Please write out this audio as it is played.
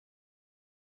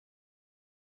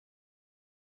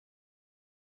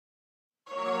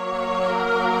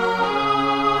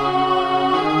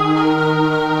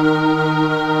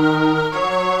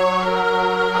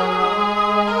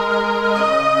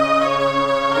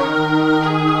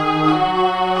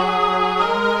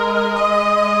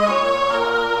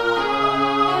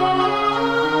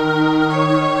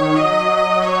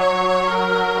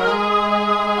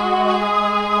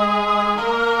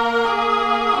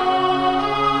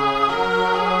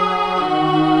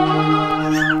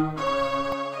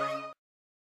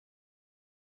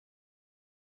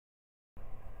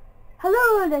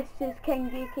this is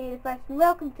KingJayk, the 1st, and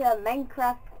welcome to a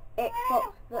Minecraft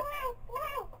Xbox.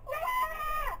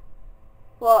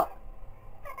 What?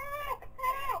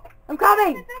 I'm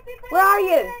coming! Where are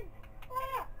you?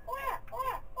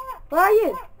 Where are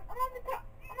you?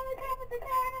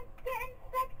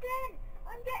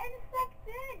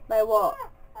 By what?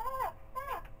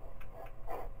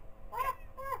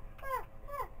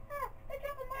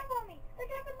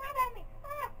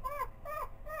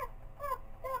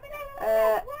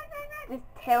 Just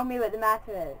tell me what the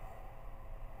matter is.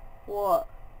 What?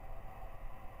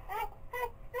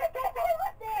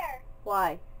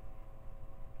 Why?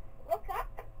 Look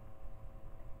up.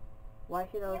 Why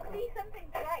should I look You'll see something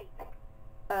bright.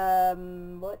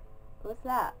 What's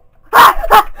that?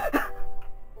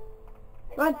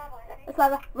 Run! It's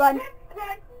lava. Run!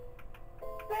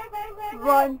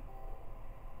 Run!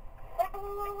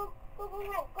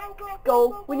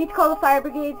 Go! We need to call the fire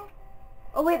brigade.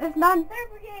 Oh wait, there's none.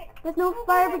 There's no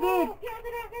fire brigade.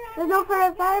 There's no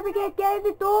fire brigade. Get out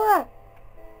the door.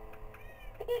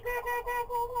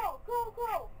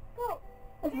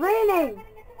 It's raining.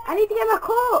 I need to get my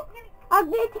coat. I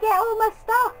need to get all my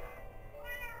stuff.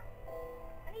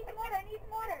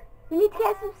 We need to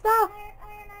get some stuff.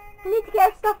 We need to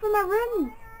get our stuff from our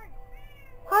rooms.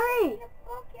 Hurry.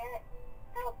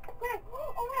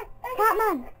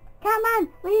 Catman,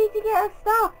 we need to get our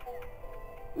stuff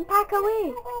and pack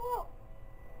away.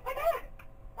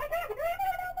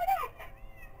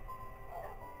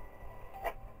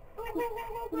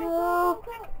 No.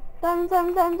 Seven.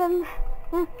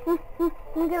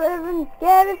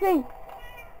 Get everything.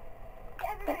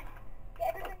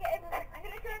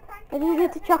 I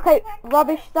need to chuck out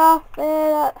rubbish stuff.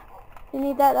 You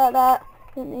need that.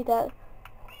 You don't need that.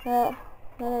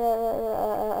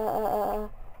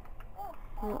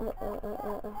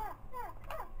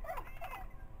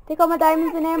 Take all my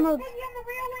diamonds and emeralds.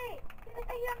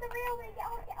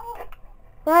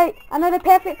 Right, I know the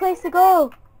perfect place to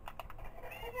go.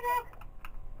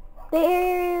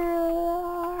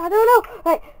 I don't know.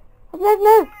 Right, I'm there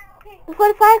now. Before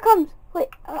the fire comes. Wait.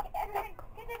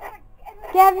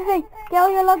 Get everything. Get all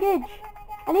your luggage.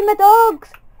 I need my dogs.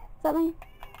 Is that mine?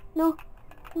 No.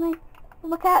 Mine.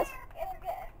 My cats.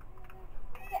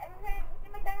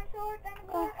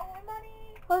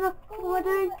 Oh no. What am I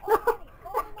doing?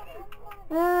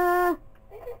 No.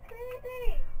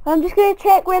 I'm just going to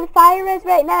check where the fire is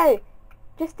right now.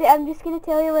 I'm just going to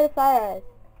tell you where the fire is.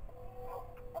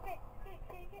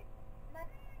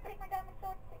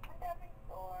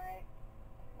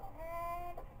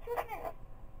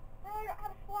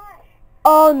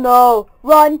 Oh no!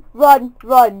 Run!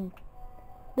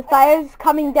 The fire's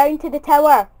coming down to the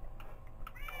tower.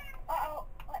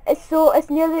 It's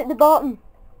nearly at the bottom,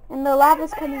 and the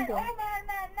lava's coming down.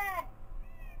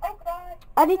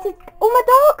 I need to. Oh, my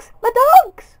dogs!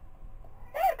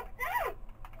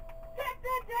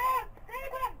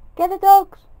 Get the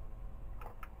dogs!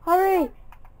 Hurry!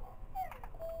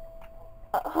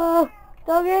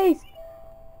 Doggies!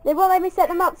 They won't let me set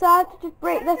them up, so I have to just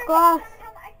break this glass.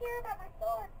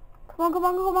 Come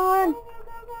on.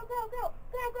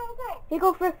 Here,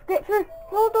 go through. Get through.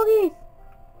 No, doggies.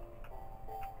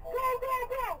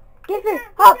 Get through.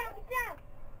 Up.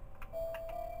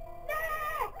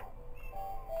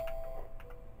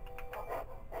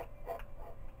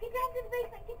 Get down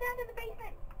to the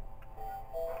basement.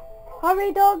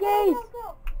 Hurry, doggies.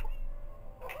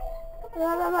 I don't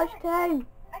have that much time.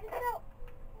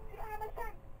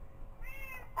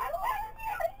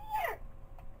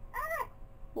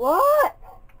 What?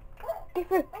 Get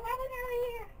through.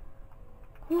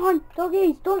 Come on,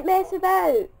 doggies, don't mess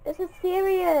about. This is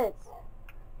serious.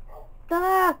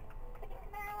 Ah.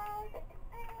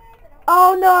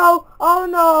 Oh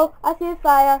no, I see a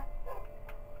fire.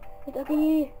 Hey,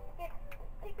 doggy.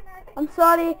 I'm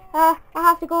sorry, I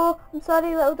have to go. I'm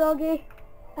sorry, little doggy.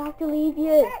 I have to leave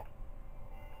you.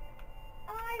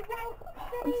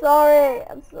 I'm sorry,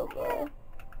 I'm so sorry.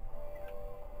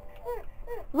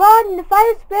 Run! The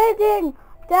fire's spreading!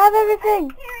 They have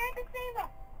everything!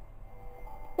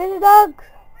 There's the dogs!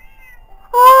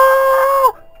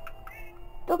 Ah!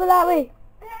 Don't go that way!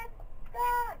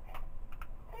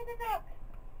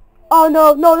 Oh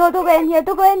no, don't go in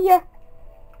here!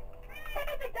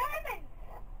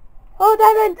 Oh,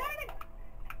 diamonds!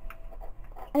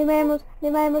 I need my emeralds!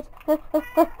 Need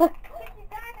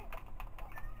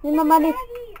my money!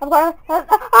 I've got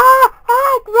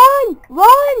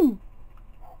run!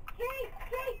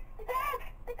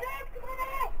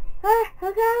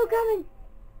 Okay, I'm coming.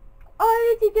 All I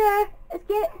need to do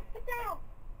is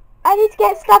I need to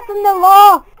get stuff from the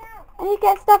loft.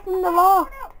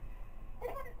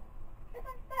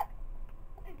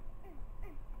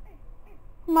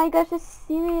 Oh my gosh, this is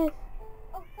serious.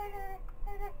 Oh, sorry.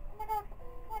 Oh my God.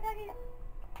 Come on, doggy.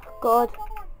 God. Come on.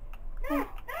 No, no, I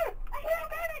hear it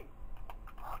burning.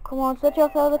 Come on, switch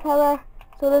off all the power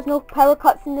so there's no power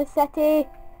cuts in the city.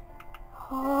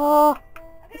 Oh. I'm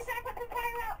gonna try to put some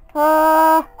fire out.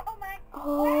 Ah. Oh my.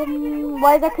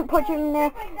 Why is that put you in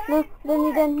there? No, then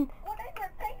you didn't. What is it?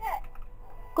 Take it.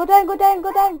 Go down, go down,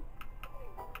 go down.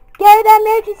 Get out of the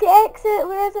emergency exit.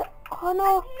 Where is it? Oh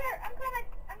no. I'm here. I'm coming.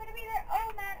 I'm gonna be there.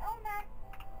 Oh man. Oh man.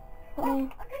 Oh. I'm gonna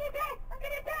die. I'm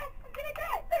gonna die. I'm gonna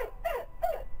die.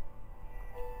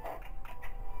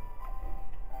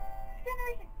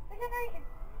 Regeneration. Regeneration.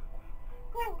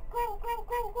 Go, go, go,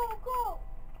 go, go, go.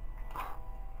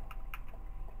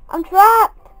 I'm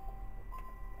trapped.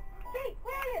 Hey,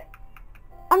 where are you?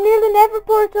 I'm near the Nether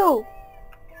portal.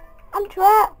 I'm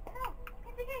trapped. No.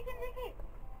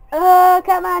 KingJayk.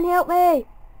 Come on, help me. I'm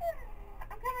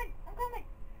coming. I'm coming.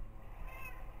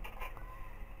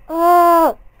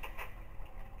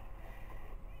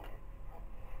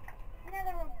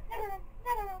 Another room. Another room.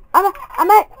 Another room. I'm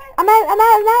out.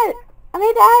 I made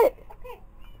it out. Okay.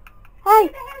 Hi.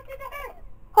 To the house.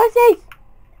 Horses.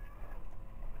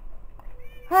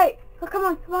 Right. Oh, come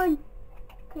on.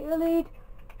 Get your lead.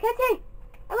 Kitty.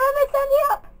 I'm on my Sandy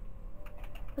up.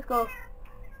 Let's go.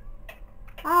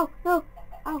 Ow. No.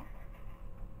 Ow.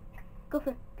 Go for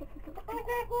it.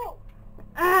 Go.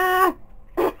 Ah.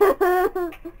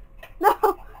 No.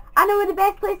 I know where the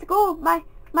best place to go. My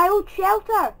old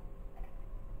shelter.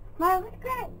 Let's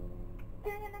go.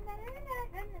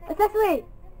 It's this way.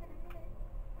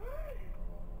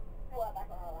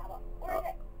 Where is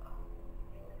it?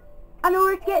 I know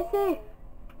where to get safe.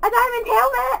 A diamond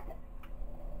helmet.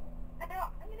 I know.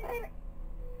 I'm gonna save it.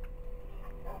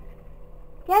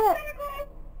 Get it. Better go.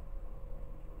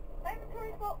 My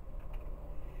inventory's full.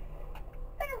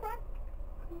 Better run.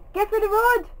 Get for the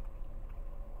road.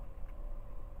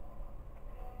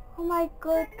 Oh my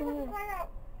goodness. Fire out.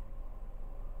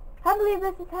 I can't believe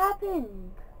this has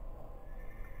happened.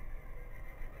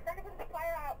 Trying to put the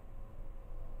fire out.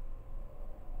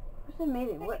 What's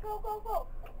amazing? What? Go.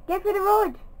 Get for the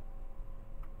road.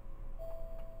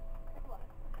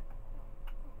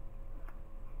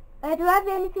 Do I have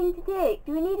anything to take?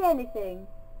 Do we need anything?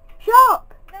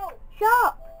 Shop! No.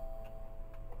 Shop!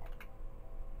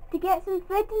 To get some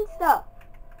food and stuff.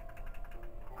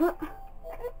 Whoa.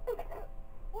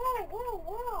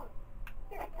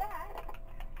 Here's that.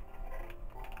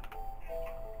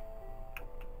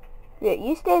 Yeah,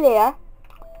 you stay there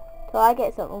till I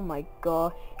get some. Oh my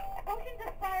gosh. Potions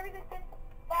of fire resistance.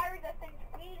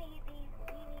 We need these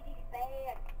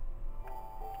bad.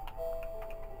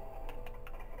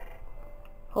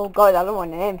 Oh god, I don't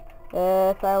want them.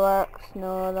 Fireworks,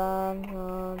 no alarms,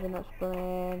 no, they're not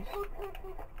spraying.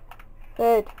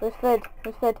 Food, where's food?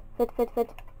 Food.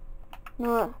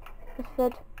 No, where's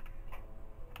food?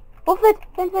 Oh, food.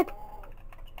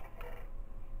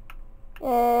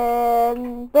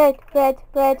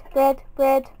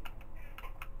 Bread.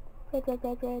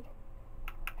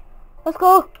 Let's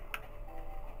go.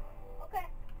 Okay.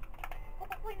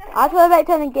 I'll try back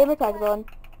turning gamer tags on.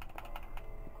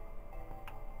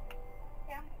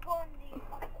 Okay, I'm going the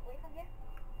opposite way from here.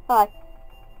 Hi.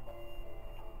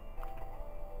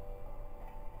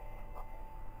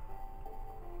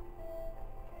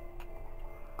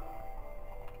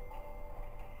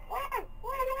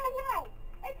 Wow.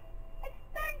 It's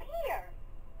done here.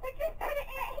 They just put it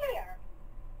in here.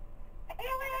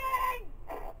 Alien!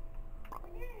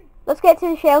 Let's get to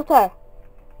the shelter.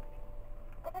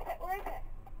 Where is it?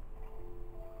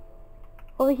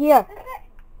 Over here. This is it.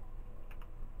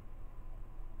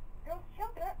 Girls'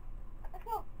 shelter. Let's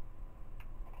go.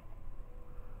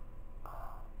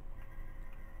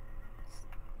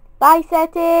 Bye,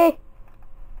 City.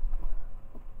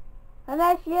 I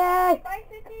miss you. Bye,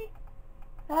 City.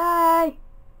 Hi.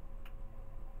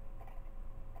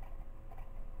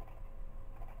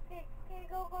 Okay,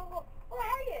 go. Where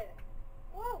are you?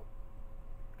 Whoa.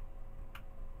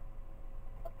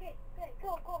 Okay, good.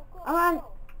 Go. Come on.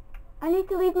 I need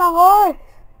to leave my horse.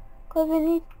 Because we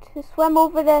need to swim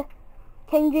over the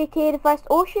KingJayk, the 1st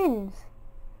oceans.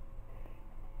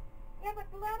 Yeah, but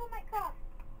the lava might cross.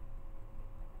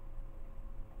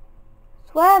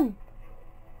 Swim.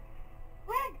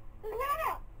 Run! There's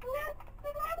lava! There's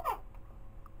lava!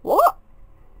 What?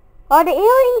 Are the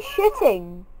aliens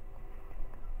shooting?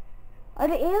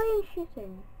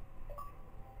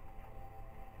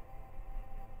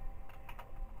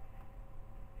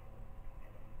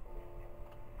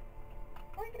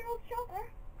 Where's your old shelter?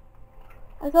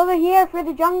 It's over here for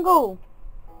the jungle.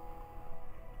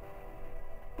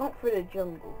 Not for the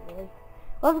jungle, really.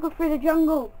 Let's go through the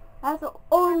jungle. That's the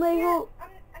only hope. I'm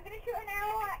gonna shoot an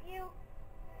arrow at you.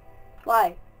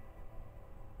 Why?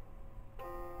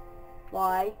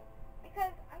 Why?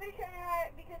 Because I'm gonna shoot an arrow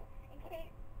at because in case.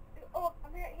 Oh,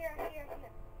 I'm here.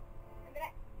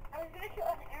 I was gonna shoot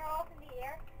an arrow off in the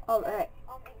air. Oh, right.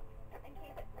 In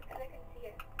case because I couldn't see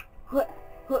it.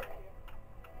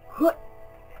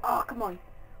 Oh, come on.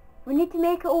 We need to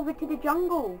make it over to the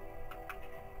jungle.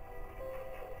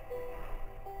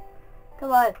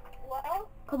 Come on. Well,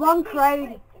 Come on, crowd.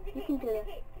 wait, You can do this.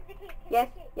 KingJayk, Yes,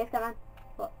 yes, come on.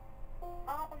 What?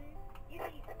 You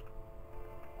see.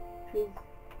 Trees.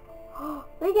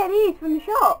 Look at these from the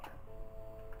shop.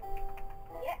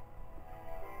 Yep.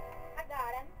 I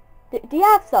got him. Do you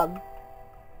have some?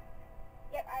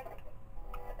 Yep, I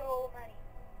stole money.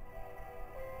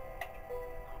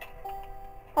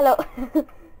 Hello. Keep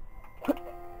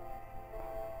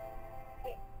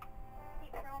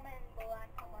Roman Bolan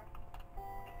somewhere.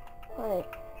 Right.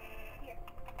 Here.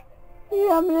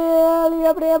 Yeah, Give me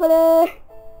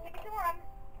some more.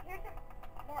 Here's some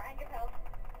more ender pearls.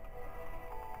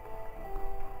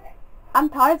 I'm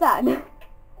Tarzan.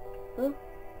 Huh?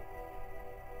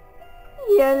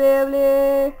 Yeah,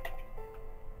 lovely.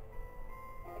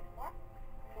 More.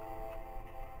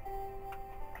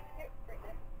 Here, right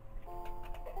there.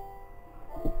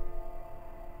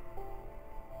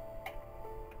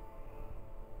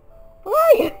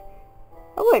 Right.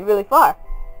 I went really far.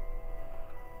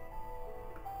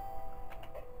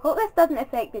 Hope this doesn't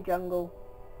affect the jungle.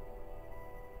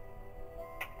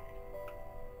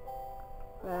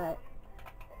 Right.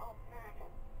 Oh man.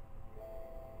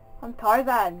 I'm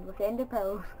Tarzan with ender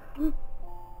pearls. What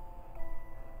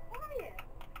are you?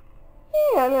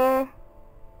 Yeah,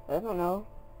 I don't know.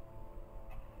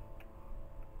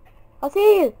 I'll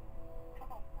see you.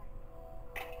 Oh,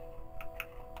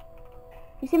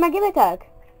 You see my gamer tag?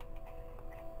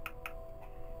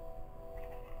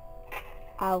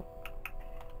 Ow.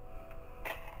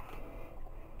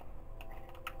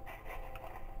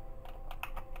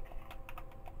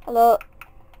 Hello.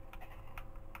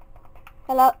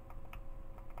 Hello.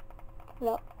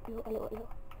 Hello. Hello.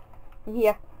 I'm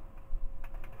here.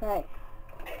 Right.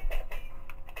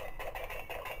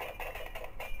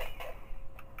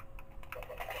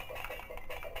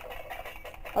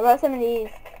 I brought some of these.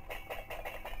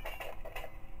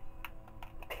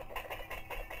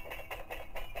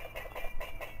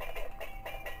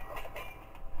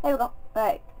 There we go.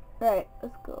 Right. Let's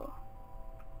go.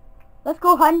 Let's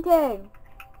go hunting.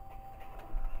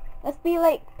 Let's be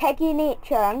like Peggy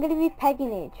Nature. I'm gonna be Peggy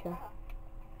Nature.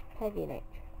 Peggy Nature.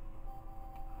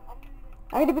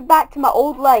 I'm gonna be back to my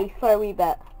old life for a wee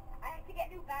bit. I have to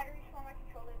get new batteries for my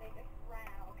controller. They just ran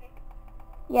out, okay?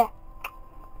 Yeah.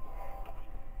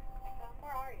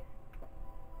 Where are you?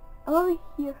 I'm over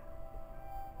here.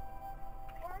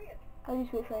 Where are you? I'll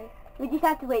just wait for you. We just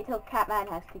have to wait till Catman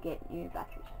has to get new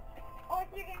batteries. Oh,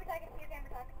 it's your gamer tag.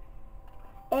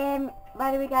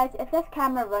 By the way guys, if this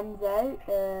camera runs out,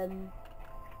 very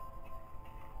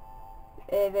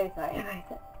sorry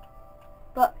about it.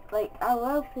 But, like, I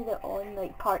will put it on,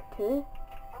 like, part 2.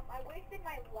 I wasted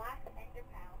my last ender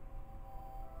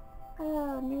pearl.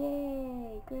 Oh,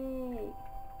 yay, great.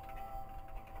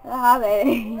 I have it. Oh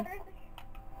man.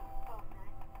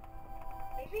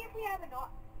 Maybe if we have this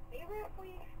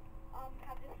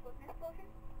swiftness potion,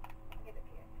 I'll give it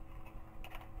to you.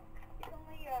 It's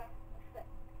only step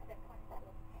 1.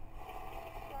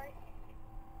 Sorry.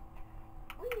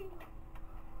 Whee!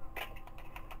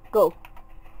 Go.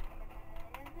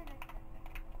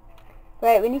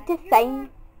 Right, we need to find...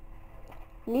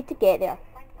 We need to get there.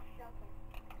 Find the shelter.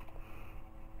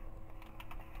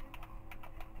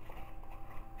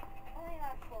 Only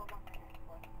lasts for 1 minute.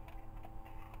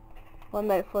 1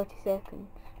 minute 40 seconds.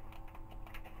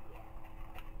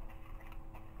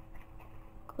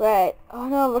 Right. Oh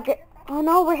no,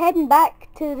 we're heading back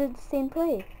to the same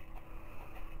place.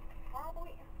 Oh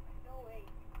wait, no way.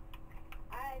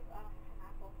 I've some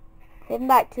apples. Heading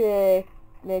back to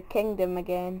the kingdom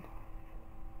again.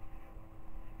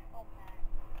 Oh man.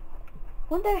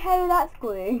 Wonder how that's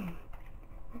going.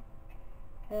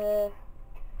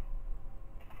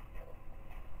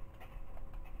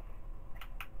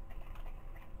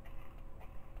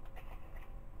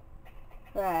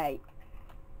 Right.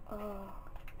 Oh.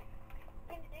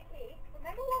 KingJayk,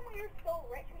 remember when we were so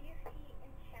rich we used to eat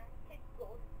enchanted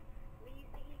gold? We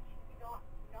used to eat not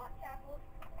shackles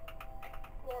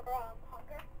for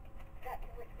hunger. That's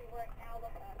which we were now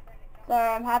look at for an example. Sorry,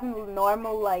 I'm having a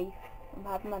normal life. I'm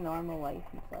having my normal life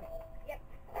and stuff. Yep.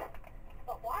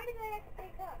 But why did I have to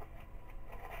take up?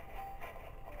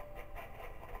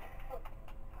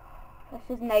 It's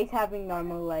just nice having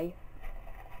normal life.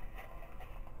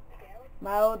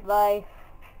 My old life.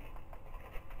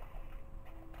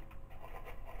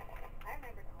 I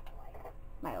remember normal life.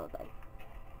 My old life.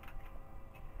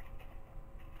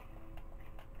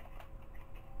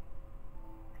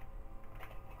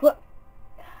 What?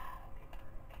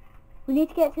 We need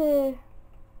to get to...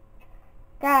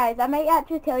 Guys, I might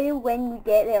actually tell you when we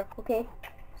get there, okay?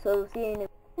 So, see you in a...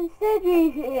 Instead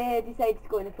we decided to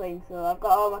go in the plane, so I've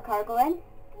got all my cargo in.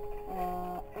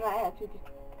 I might actually just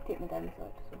take my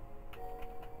dinosaur, so...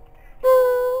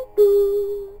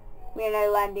 We are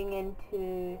now landing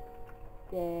into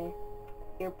the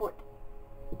airport.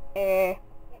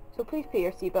 So please put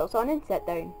your seatbelts on and sit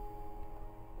down.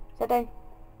 Sit down.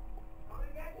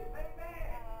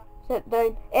 Sit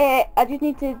down. I just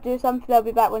need to do something. I'll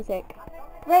be back 1 sec.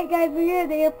 Right guys, we're here at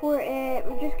the airport.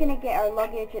 We're just gonna get our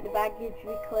luggage at the baggage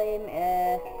reclaim.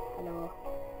 Hello.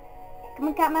 Come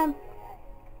on, Catman.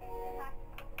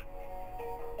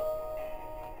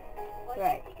 Well,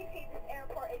 Right. you can see this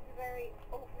airport is a very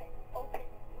open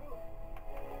room.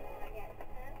 I guess.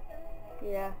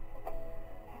 Yeah.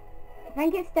 I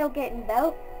think it's still getting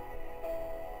built.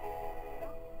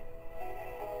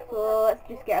 So let's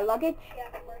just get our luggage. Yeah,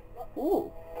 first look.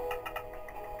 Ooh.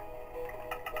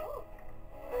 Ooh.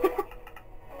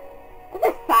 This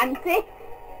is fancy.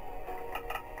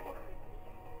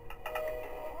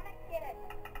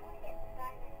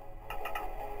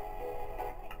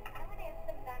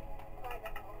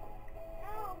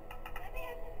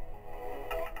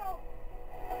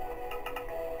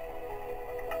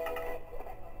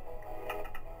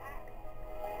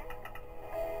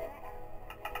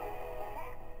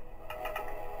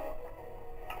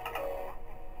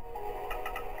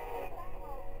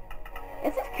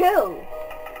 This is cool.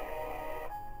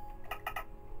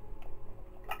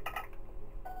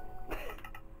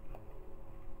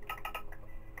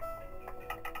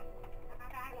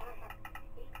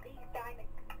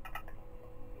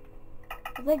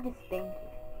 It's like this thing.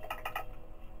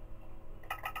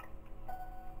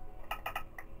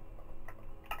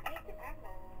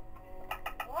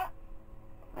 What?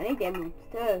 I need emeralds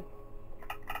too.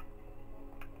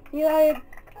 See how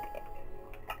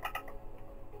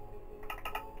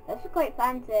this is quite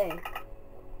fancy.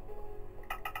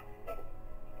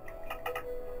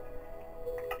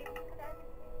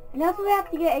 And also we have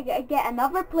to get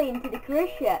another plane to the cruise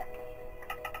ship.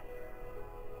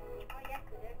 Oh, yes,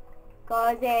 we did.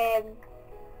 Cause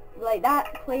like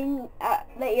that plane at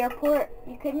the airport,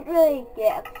 you couldn't really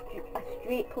get a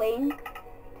straight plane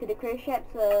to the cruise ship,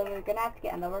 so we're gonna have to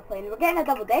get another plane. We're getting a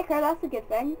double decker, that's a good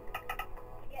thing.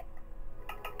 Yep.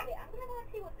 Wait, I'm gonna go and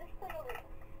see what this plane over is.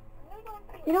 I'm gonna go and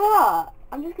see what You know what?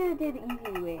 I'm just gonna do the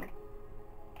easy way.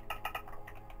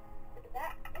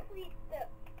 this leads to...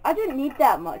 I don't need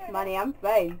that much money, I'm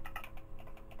fine.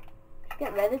 Just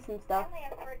get rid of some I stuff. only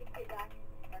have 32 diamonds.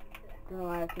 32. Don't know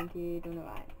why I think you don't know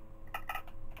why.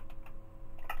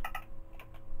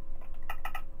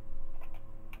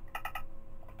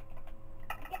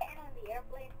 I'm getting on the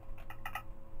airplane.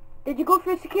 Did you go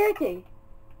through security?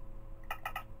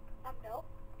 No.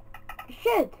 You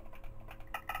should.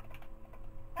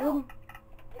 No.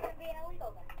 This is being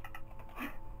illegal then.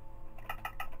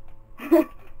 Am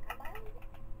I illegal?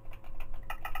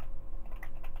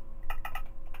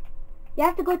 You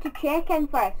have to go to check-in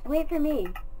first. Wait for me.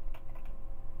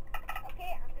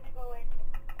 Okay, I'm gonna go in.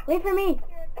 Wait for me.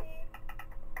 Security.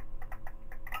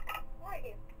 Where are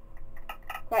you?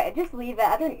 Right, just leave it.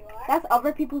 I don't. That's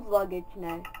other people's luggage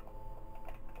now.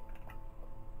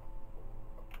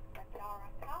 That's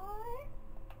our car.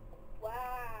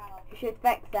 Wow. You should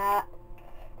fix that.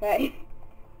 Right.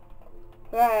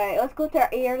 Right, let's go to our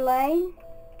airline.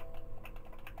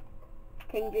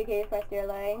 KingJayk, the 1st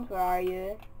Airlines, where are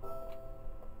you?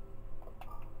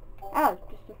 Oh,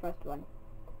 just the first one.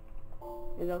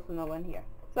 There's also no one here.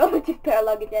 So we just put our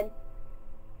luggage in.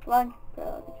 Come on, put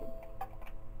our luggage in.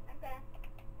 I'm gonna...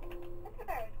 That's a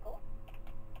very cool.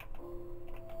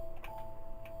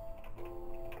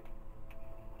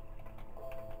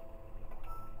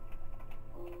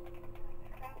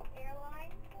 Crown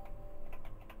Airlines.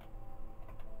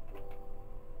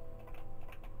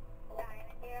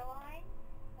 Diamond Airlines.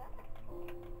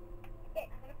 Okay,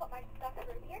 I'm gonna put my stuff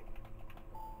through here.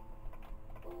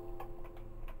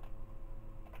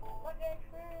 Luggage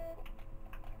through.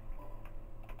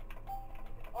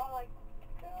 All like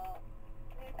I'm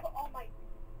gonna put all my...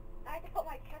 I have to put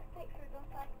my chest plate through,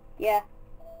 don't I? Yeah.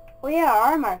 Oh yeah,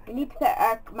 our armor. We need to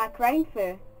put my crown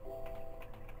through.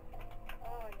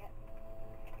 Oh, yeah.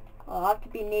 Oh, I'll have to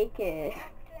be naked.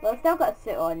 Well, I've still got a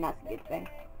suit on, that's a good thing.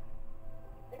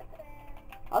 This thing.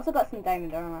 I also got some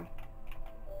diamond armor.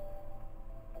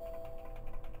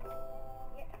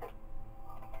 Yeah.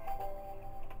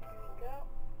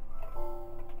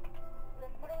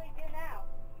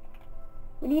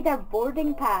 We need our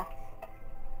boarding pass.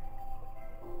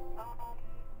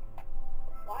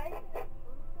 Why is it moving?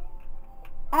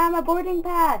 I'm a boarding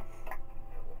pass.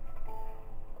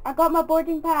 I got my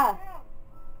boarding pass. Ow.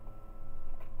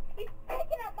 He's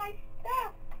picking up my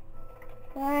stuff.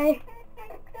 Sorry.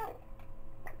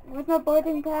 Where's my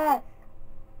boarding pass?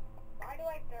 Why do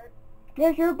I start?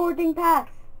 There's your boarding pass.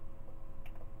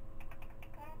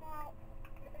 I don't know.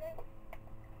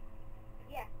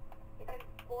 Yeah, it's a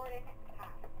boarding pass.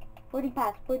 Boarding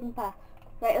pass, boarding pass.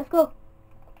 Right, let's go.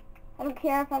 I don't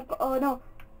care if I've got, oh no.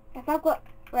 If I've got,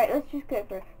 right, let's just go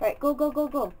for it. Right, go, go, go,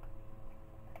 go.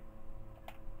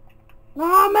 No,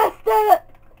 I missed it!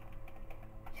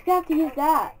 Just gonna have to use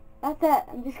that. That's it,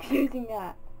 I'm just using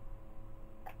that.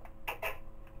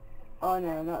 Oh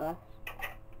no, not that.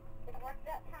 Didn't work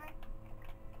that time.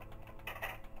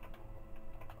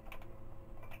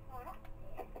 Oh no.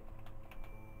 Put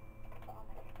all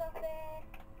my stuff in.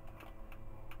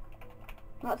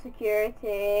 Not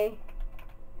security.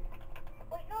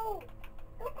 Wait, no!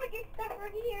 Don't put your stuff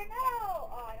right here, no!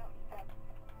 Oh, I don't need stuff.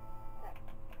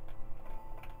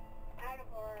 Out of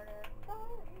order.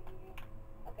 Sorry.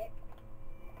 Okay.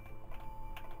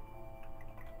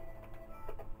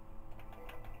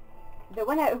 They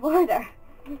went out of order.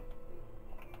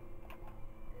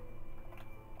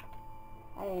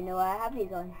 I didn't know I have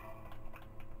these on.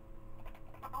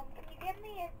 Can you give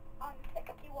me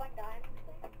 61 diamonds,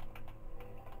 please?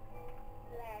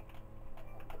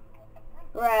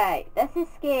 Right, this is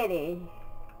scary.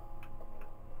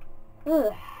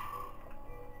 Ugh.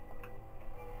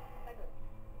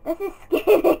 This is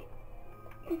scary.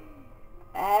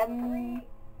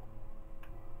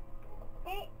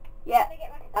 Hey, Yeah, let me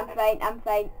get my I'm stuff. fine, I'm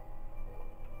fine.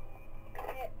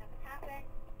 Nothing happened.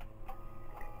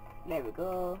 There we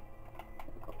go.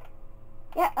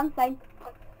 Yeah, I'm fine.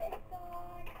 Put this on.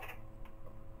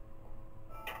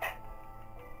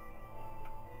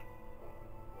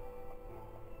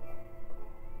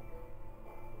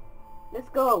 Let's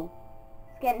go.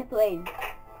 Let's get in the plane.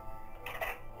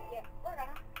 Yeah, we're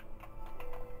gonna.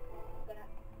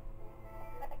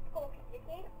 Let's go,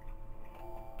 KingJayk.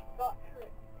 Got through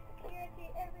security,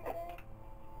 everything.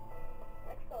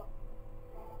 Let's go.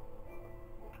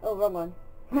 Oh, wrong one.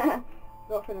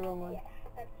 Go for the wrong one. Yeah,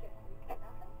 that's just nothing.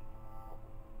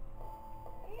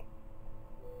 Okay.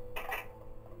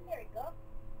 There we go.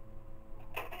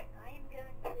 I am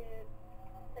going to...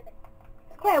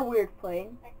 It's quite a weird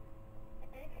plane. And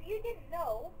if you didn't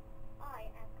know, I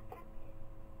am a captain.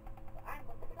 So I'm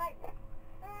going to fly this.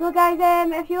 So guys,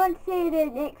 if you want to see the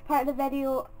next part of the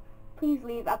video, please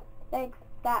leave a big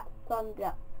fat thumbs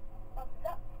up. Thumbs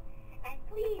up. And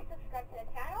please subscribe to the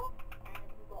channel. And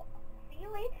we will see you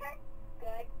later.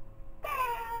 Goodbye.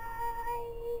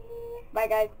 Bye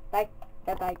guys. Bye.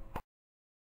 Bye bye.